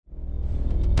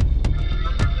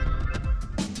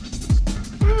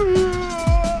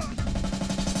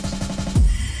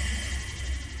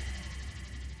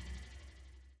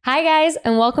Hi guys,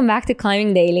 and welcome back to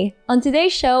Climbing Daily. On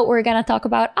today's show, we're gonna talk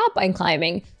about alpine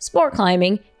climbing, sport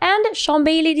climbing, and Sean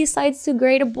Bailey decides to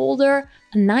grade a boulder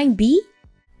a 9B.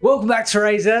 Welcome back,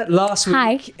 Teresa. Last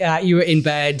week, you were in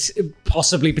bed,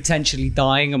 possibly potentially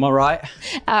dying, am I right?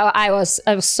 I was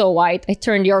so white. I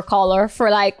turned your collar for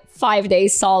like 5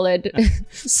 days solid.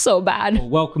 So bad. Well,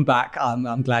 welcome back.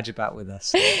 I'm glad you're back with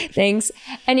us. Thanks.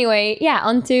 Anyway,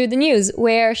 on to the news,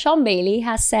 where Sean Bailey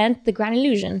has sent the Grand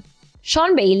Illusion.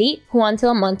 Sean Bailey, who until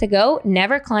a month ago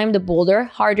never climbed a boulder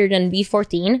harder than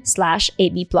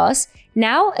V14/8B+,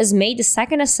 now has made the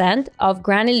second ascent of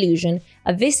Grand Illusion,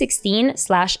 a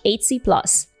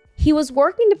V16/8C+. He was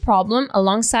working the problem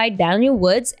alongside Daniel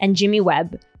Woods and Jimmy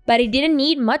Webb, but he didn't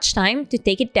need much time to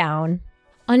take it down.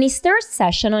 On his third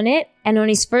session on it, and on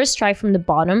his first try from the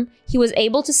bottom, he was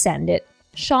able to send it.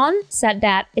 Sean said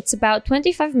that it's about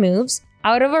 25 moves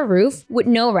out of a roof with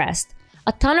no rest.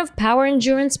 A ton of power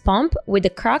endurance pump with the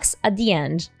crux at the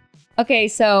end. Okay,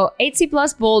 so 8C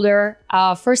Plus boulder,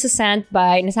 first ascent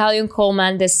by Nathalion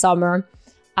Coleman this summer.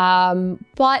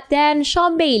 But then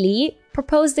Sean Bailey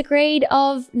proposed the grade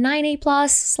of 9A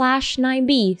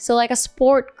Plus/9B. So like a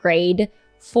sport grade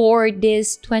for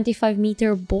this 25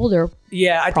 meter boulder.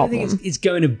 Yeah, I don't think it's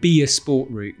going to be a sport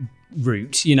route,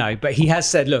 but he has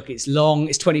said, look, it's long,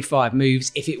 it's 25 moves.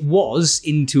 If it was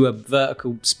into a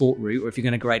vertical sport route, or if you're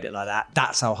going to grade it like that,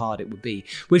 that's how hard it would be,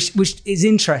 which is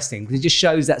interesting because it just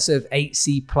shows that sort of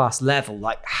 8C plus level,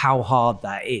 like how hard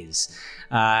that is.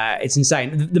 It's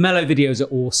insane. The Mellow videos are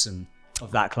awesome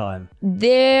of that climb.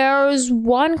 There's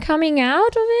one coming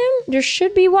out of him. There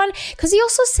should be one, because he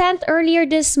also sent earlier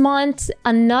this month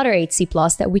another 8C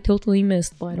plus that we totally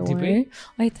missed, by the way.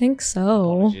 I think so.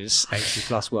 Apologies, 8C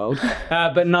plus world.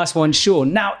 But nice one,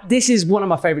 Sean. Now, this is one of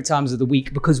my favorite times of the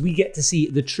week because we get to see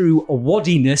the true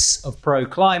waddiness of pro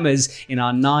climbers in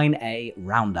our 9A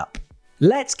roundup.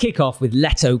 Let's kick off with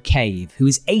Leto Cave, who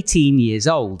is 18 years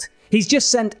old. He's just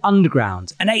sent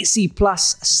Underground, an 8C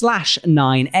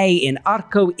Plus/9A in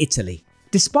Arco, Italy.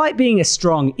 Despite being a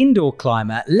strong indoor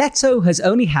climber, Leto has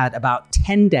only had about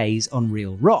 10 days on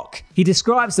real rock. He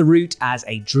describes the route as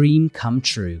a dream come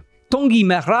true. Tanguy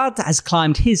Merad has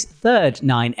climbed his third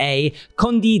 9A,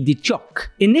 Condi di Cioc.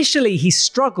 Initially, he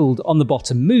struggled on the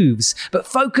bottom moves, but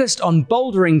focused on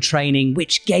bouldering training,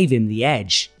 which gave him the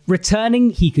edge.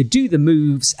 Returning, he could do the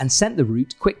moves and sent the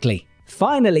route quickly.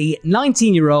 Finally,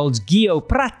 19-year-old Gio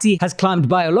Pratti has climbed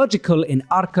Biological in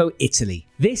Arco, Italy.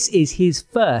 This is his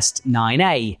first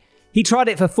 9A. He tried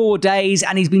it for 4 days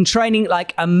and he's been training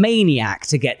like a maniac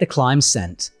to get the climb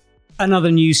sent.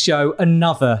 Another news show,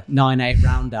 another 9A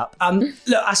roundup.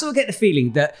 Look, I sort of get the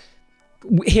feeling that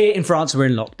here in France, we're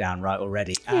in lockdown, right,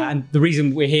 already. Yeah. And the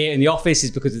reason we're here in the office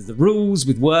is because of the rules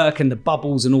with work and the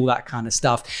bubbles and all that kind of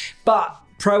stuff. But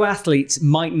pro athletes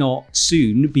might not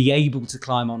soon be able to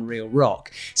climb on real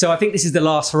rock. So I think this is the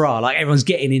last hurrah. Like, everyone's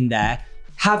getting in there.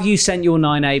 Have you sent your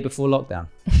 9A before lockdown?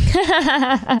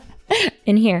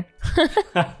 In here.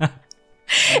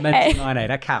 Mental 9A,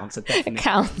 that counts. That definitely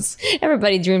counts.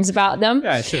 Everybody dreams about them.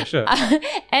 Yeah, sure.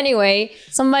 Anyway,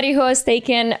 somebody who has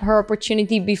taken her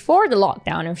opportunity before the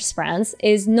lockdown in France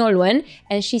is Nolwenn,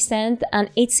 and she sent an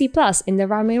 8C plus in the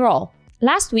Rami Roll.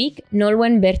 Last week,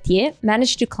 Nolwenn Berthier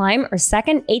managed to climb her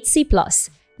second 8C plus,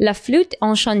 La Flûte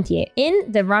en Chantier,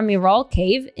 in the Rami Roll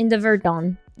cave in the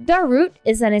Verdon. The route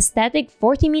is an aesthetic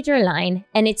 40-meter line,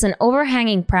 and it's an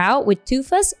overhanging prow with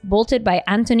tufas bolted by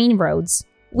Antonine Rhodes.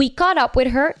 We caught up with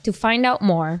her to find out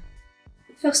more.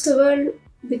 First of all,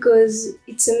 because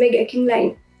it's a mega king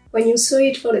line. When you saw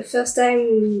it for the first time,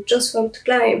 you just want to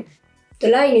climb. The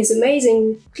line is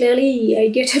amazing. Clearly, I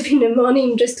get up in the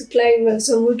morning just to climb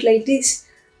some route like this.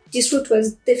 This route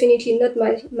was definitely not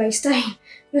my style.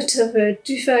 Lot of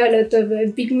tufa, a lot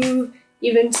of big move,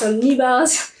 even some knee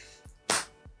bars.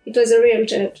 It was a real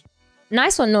challenge.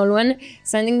 Nice one, Nolwenn.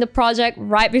 Sending the project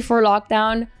right before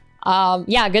lockdown.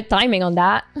 Good timing on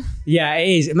that. Yeah, it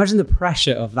is. Imagine the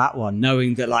pressure of that one,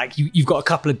 knowing that like you've got a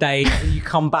couple of days, and you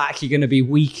come back, you're going to be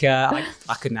weaker.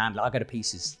 I couldn't handle it. I go to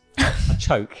pieces. I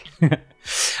choke.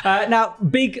 Now,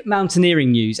 big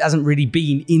mountaineering news hasn't really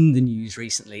been in the news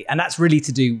recently, and that's really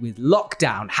to do with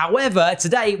lockdown. However,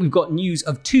 today we've got news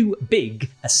of 2 big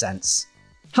ascents.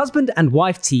 Husband and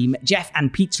wife team Jeff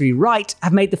and Petrie Wright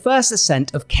have made the first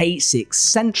ascent of K6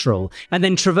 Central and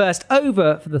then traversed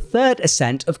over for the third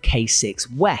ascent of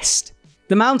K6 West.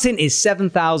 The mountain is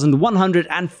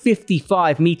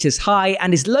 7,155 meters high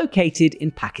and is located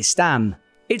in Pakistan.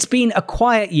 It's been a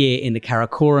quiet year in the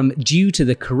Karakoram due to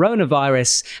the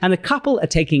coronavirus, and the couple are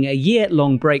taking a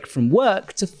year-long break from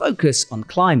work to focus on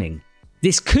climbing.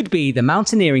 This could be the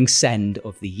mountaineering send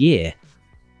of the year.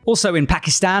 Also in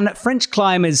Pakistan, French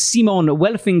climbers Simon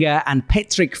Welfinger and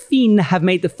Patrick Fien have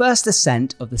made the first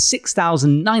ascent of the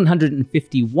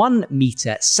 6,951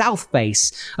 metre south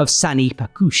face of Sani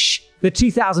Pakush. The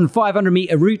 2,500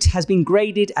 metre route has been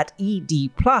graded at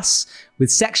ED+,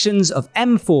 with sections of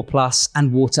M4+,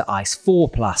 and water ice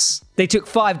 4+. They took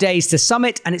 5 days to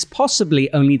summit, and it's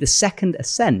possibly only the second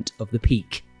ascent of the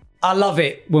peak. I love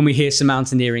it when we hear some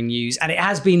mountaineering news, and it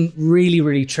has been really,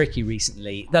 really tricky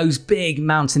recently. Those big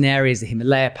mountain areas, the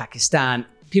Himalaya, Pakistan,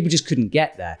 people just couldn't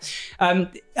get there.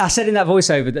 I said in that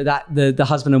voiceover that the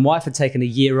husband and wife had taken a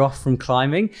year off from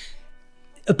climbing.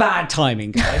 A bad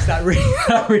timing, guys. That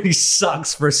really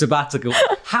sucks for a sabbatical.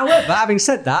 However, having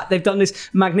said that, they've done this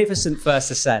magnificent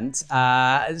first ascent.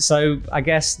 So I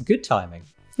guess good timing.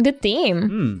 Good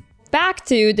theme. Back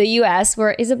to the US,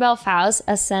 where Isabel Faust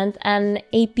has sent an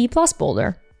 8B+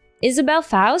 boulder. Isabel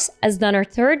Faust has done her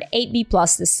third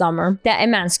 8B+ this summer, the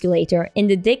Emasculator, in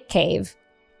the Dick Cave.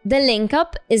 The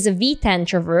link-up is a V10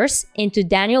 traverse into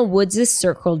Daniel Woods'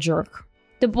 Circle Jerk.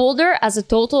 The boulder has a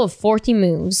total of 40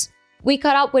 moves. We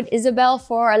caught up with Isabel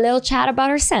for a little chat about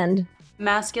her send.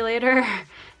 Emasculator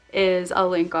is a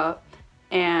link-up,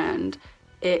 and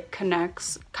it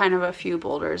connects kind of a few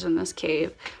boulders in this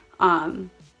cave.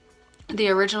 The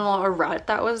original rut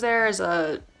that was there is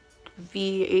a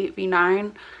V8,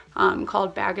 V9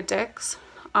 called Bag of Dicks.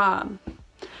 And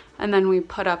then we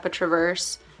put up a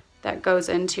traverse that goes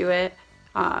into it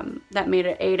that made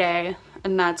it 8A,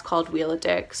 and that's called Wheel of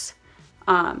Dicks.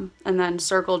 And then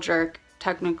Circle Jerk,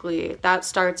 technically, that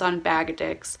starts on Bag of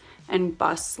Dicks and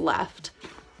busts left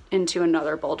into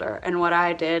another boulder. And what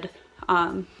I did,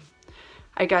 I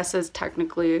guess, is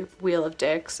technically Wheel of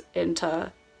Dicks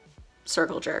into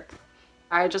Circle Jerk.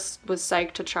 I just was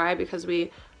psyched to try because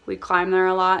we climb there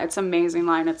a lot. It's an amazing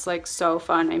line. It's like so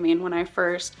fun. I mean, when I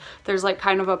first, there's like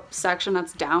kind of a section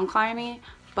that's down climby,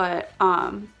 but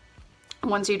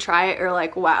once you try it, you're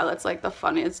like, wow, that's like the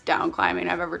funniest down climbing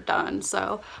I've ever done.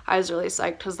 So I was really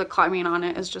psyched because the climbing on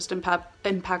it is just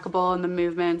impeccable, and the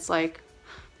movement's like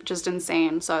just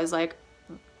insane. So I was like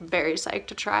very psyched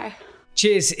to try.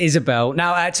 Cheers, Isabel.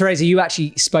 Now, Teresa, you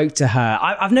actually spoke to her.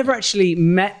 I've never actually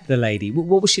met the lady.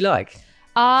 What was she like?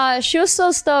 She was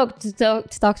so stoked to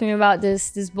talk to me about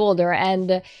this boulder,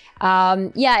 and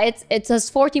it has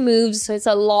 40 moves, so it's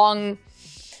a long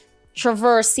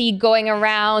traversey going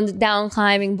around down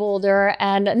climbing boulder,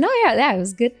 and it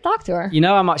was good to talk to her. You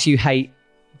know how much you hate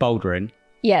bouldering?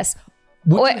 Yes.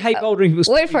 Would you hate bouldering if it was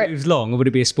 40 moves long, or would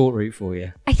it be a sport route for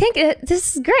you? I think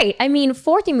this is great. I mean,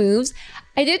 40 moves.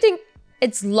 I do think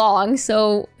it's long,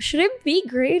 so should it be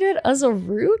graded as a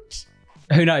route?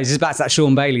 Who knows? It's back to that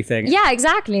Sean Bailey thing. Yeah,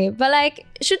 exactly. But like,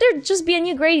 should there just be a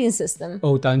new grading system?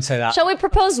 Oh, don't say that. Shall we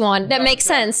propose one that makes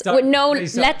sense with no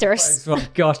letters? Oh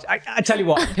gosh, I tell you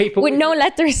what, people with no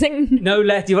letters and no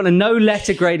letter. You want a no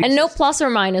letter grading and no system? plus or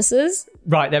minuses.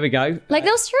 Right, there we go. Like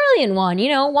the Australian one,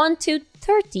 1 to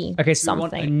 30. Okay, so we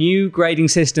want a new grading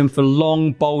system for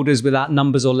long boulders without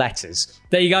numbers or letters.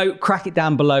 There you go. Crack it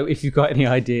down below if you've got any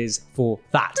ideas for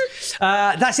that.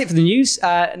 That's it for the news.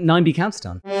 9B counter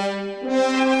done.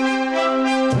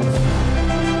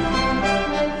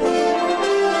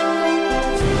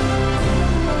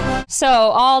 So,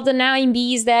 all the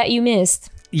 9Bs that you missed.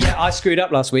 Yeah, I screwed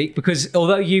up last week because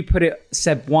although you put it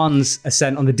Seb 1's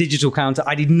ascent on the digital counter,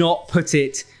 I did not put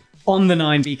it on the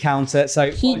 9B counter.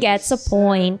 So he gets a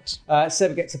point.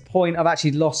 Seb gets a point. I've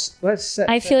actually lost.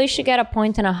 I feel you should get a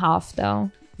 1.5 though.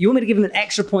 You want me to give him an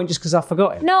extra point just because I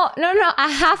forgot it? No,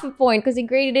 a half a point because he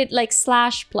graded it like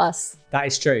 /+. That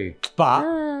is true,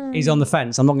 but he's on the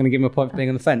fence. I'm not going to give him a point for being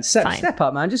on the fence. Seb, step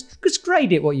up, man. Just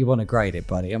grade it what you want to grade it,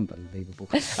 buddy. Unbelievable.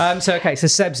 So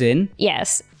Seb's in.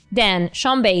 Yes. Then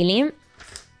Sean Bailey.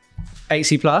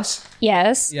 8C+.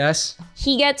 Yes.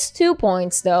 He gets 2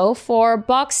 points though for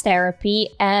box therapy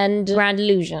and Grand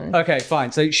Illusion. Okay,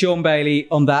 fine. So Sean Bailey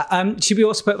on that. Should we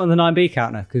also put him on the 9B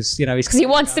counter? Because he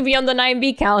wants to be on the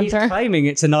 9B counter. He's claiming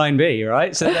it's a 9B,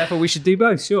 right? So therefore we should do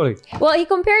both, surely. Well, he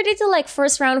compared it to like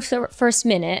first round, first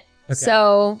minute. Okay.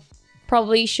 So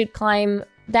probably should climb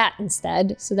that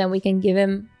instead. So then we can give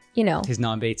him, his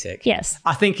 9B tick. Yes.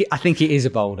 I think it is a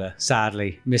boulder,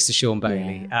 sadly, Mr. Sean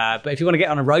Bailey. Yeah. But if you want to get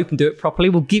on a rope and do it properly,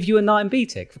 we'll give you a 9B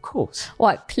tick, of course.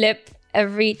 What, clip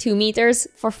every 2 meters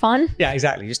for fun? Yeah,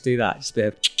 exactly. Just do that. Just a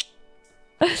bit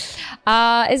of...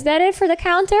 is that it for the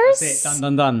counters? That's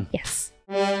it. Done. Yes.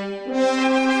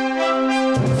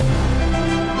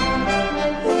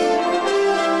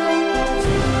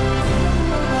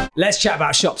 Let's chat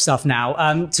about shop stuff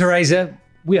now. Teresa,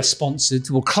 we are sponsored.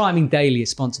 Well, Climbing Daily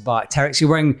is sponsored by Arc'teryx. You're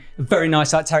wearing a very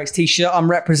nice Arc'teryx t-shirt. I'm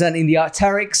representing the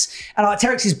Arc'teryx. And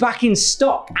Arc'teryx is back in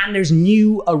stock and there's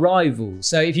new arrivals.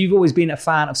 So if you've always been a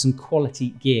fan of some quality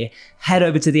gear, head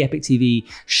over to the Epic TV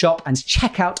shop and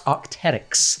check out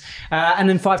Arc'teryx. And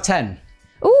then 510.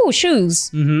 Ooh,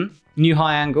 shoes. New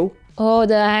high angle. Oh,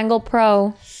 the Angle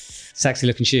Pro. Sexy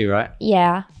looking shoe, right?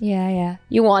 Yeah.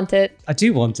 You want it. I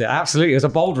do want it, absolutely. It's a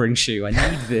bouldering shoe. I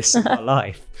need this in my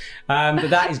life. But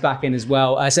that is back in as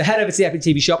well. So head over to the Epic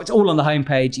TV shop. It's all on the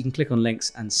homepage. You can click on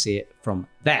links and see it from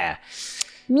there.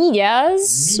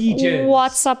 Medias.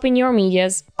 What's up in your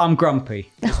medias? I'm grumpy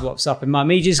is what's up in my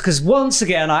medias because once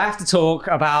again, I have to talk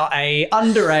about a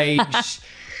underage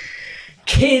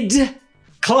kid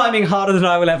climbing harder than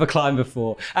I will ever climb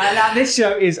before. Now, this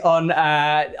show is on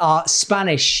our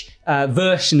Spanish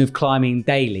version of Climbing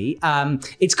Daily.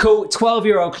 It's called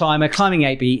 12-Year-Old Climber, Climbing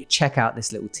 8B. Check out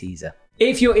this little teaser.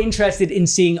 If you're interested in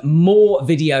seeing more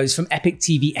videos from Epic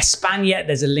TV España,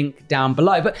 there's a link down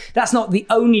below. But that's not the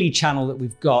only channel that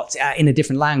we've got in a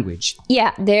different language.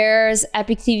 Yeah, there's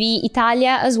Epic TV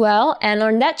Italia as well. And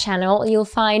on that channel, you'll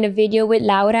find a video with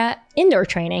Laura indoor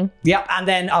training. Yep, and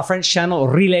then our French channel,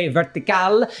 Relay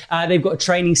Vertical, they've got a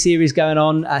training series going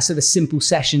on, sort of a simple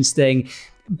sessions thing.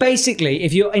 Basically,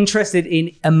 if you're interested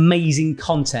in amazing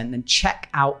content, then check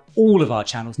out all of our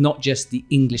channels, not just the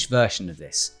English version of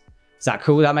this. Is that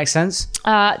cool? That makes sense?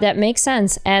 That makes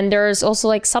sense. And there's also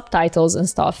like subtitles and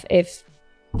stuff if,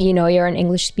 you know, you're an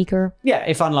English speaker. Yeah,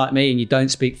 if unlike me and you don't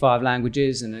speak 5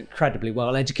 languages and are incredibly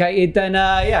well educated, then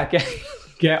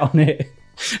get on it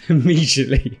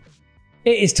immediately.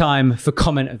 It is time for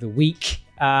comment of the week.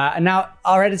 And now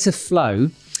our editor Flo,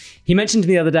 he mentioned to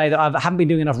me the other day that I haven't been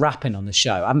doing enough rapping on the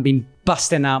show. I haven't been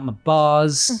busting out my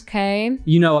bars. Okay.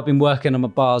 You know I've been working on my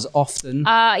bars often.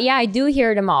 Yeah, I do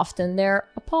hear them often. They're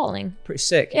appalling. Pretty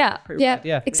sick. Yeah, Pretty rad,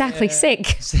 yeah. exactly, Yeah.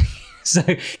 sick. So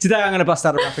today I'm going to bust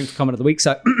out a rapping for comment of the week.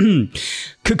 So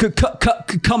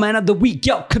comment of the week.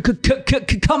 Yo,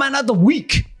 comment of the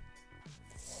week.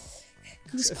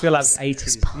 I feel like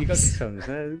 80s. You got the songs.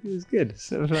 It was good.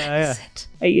 Sort of,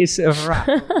 80s sort of rap.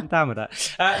 I'm down with that.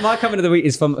 My comment of the week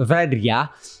is from Verdia.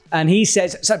 And he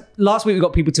says, so last week we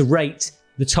got people to rate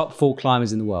the top 4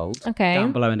 climbers in the world. Okay.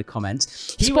 Down below in the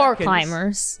comments. Sport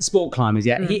climbers,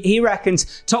 yeah. He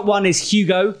reckons top 1 is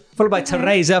Hugo, followed by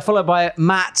Teresa, followed by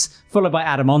Matt, followed by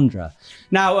Adam Ondra.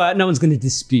 Now, no one's going to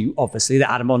dispute, obviously,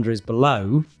 that Adam Ondra is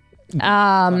below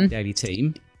the daily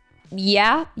team.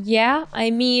 Yeah. I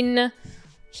mean,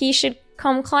 he should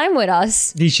come climb with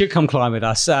us. He should come climb with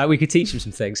us. We could teach him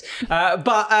some things.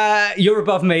 But you're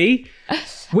above me.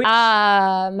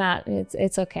 Matt,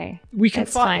 it's okay. We can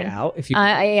It's find fine. it out if you.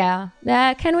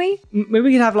 Yeah. Can we? Maybe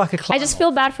we can have like a climb. I just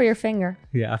feel bad for your finger.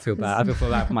 Yeah, I feel bad. I feel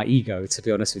bad for my ego, to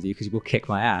be honest with you, because you will kick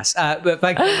my ass. But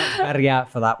thank you very much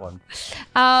for that one.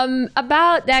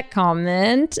 About that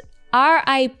comment,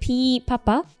 R.I.P.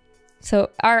 Papa. So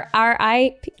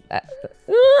R.I.P.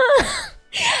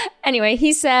 Anyway,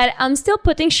 he said, I'm still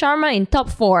putting Sharma in top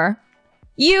 4.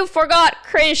 You forgot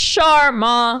Chris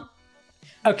Sharma.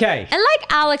 Okay. And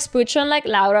like Alex Puccio and like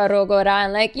Laura Rogora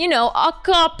and like, you know, a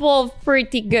couple of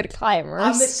pretty good climbers. I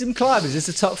missed some climbers. It's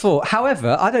the top 4.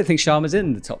 However, I don't think Sharma's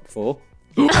in the top 4.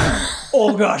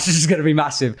 Oh gosh, this is going to be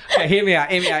massive. Okay, hear me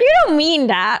out. You don't mean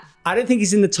that. I don't think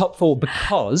he's in the top 4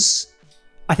 because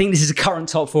I think this is a current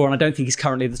top 4 and I don't think he's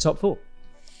currently in the top 4.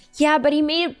 Yeah, but he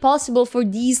made it possible for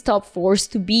these top 4s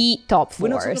to be top 4s. We're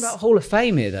not talking about Hall of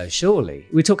Fame here though, surely.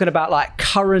 We're talking about like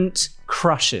current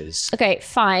crushers. Okay,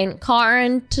 fine.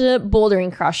 Current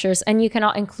bouldering crushers, and you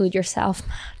cannot include yourself.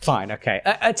 Fine, okay.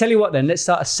 I tell you what then, let's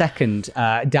start a second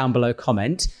down below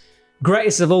comment.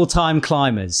 Greatest of all time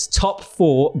climbers. Top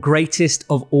 4 greatest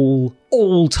of all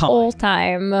time. All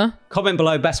time. Comment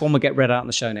below, best one will get read out on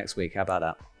the show next week. How about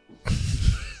that?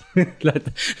 let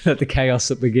the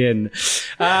chaos begin.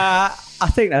 I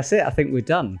think that's it. I think we're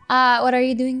done. What are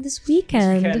you doing this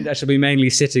weekend? This weekend I shall be mainly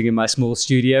sitting in my small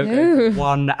studio, going for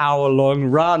 1 hour long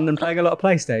run and playing a lot of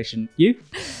PlayStation. You?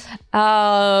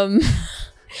 I'll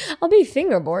be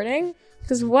fingerboarding.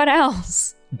 Because what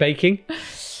else? Baking?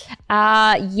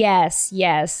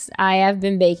 Yes. I have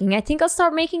been baking. I think I'll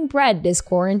start making bread this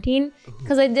quarantine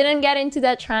because I didn't get into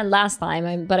that trend last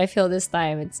time, but I feel this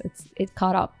time it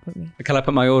caught up with me. Can I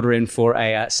put my order in for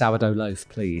a sourdough loaf,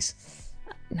 please?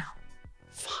 No.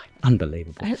 Fine.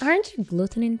 Unbelievable. Aren't you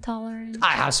gluten intolerant?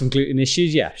 I have some gluten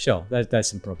issues. Yeah, sure. There's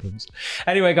some problems.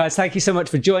 Anyway, guys, thank you so much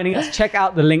for joining us. Check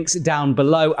out the links down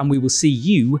below and we will see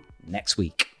you next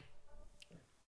week.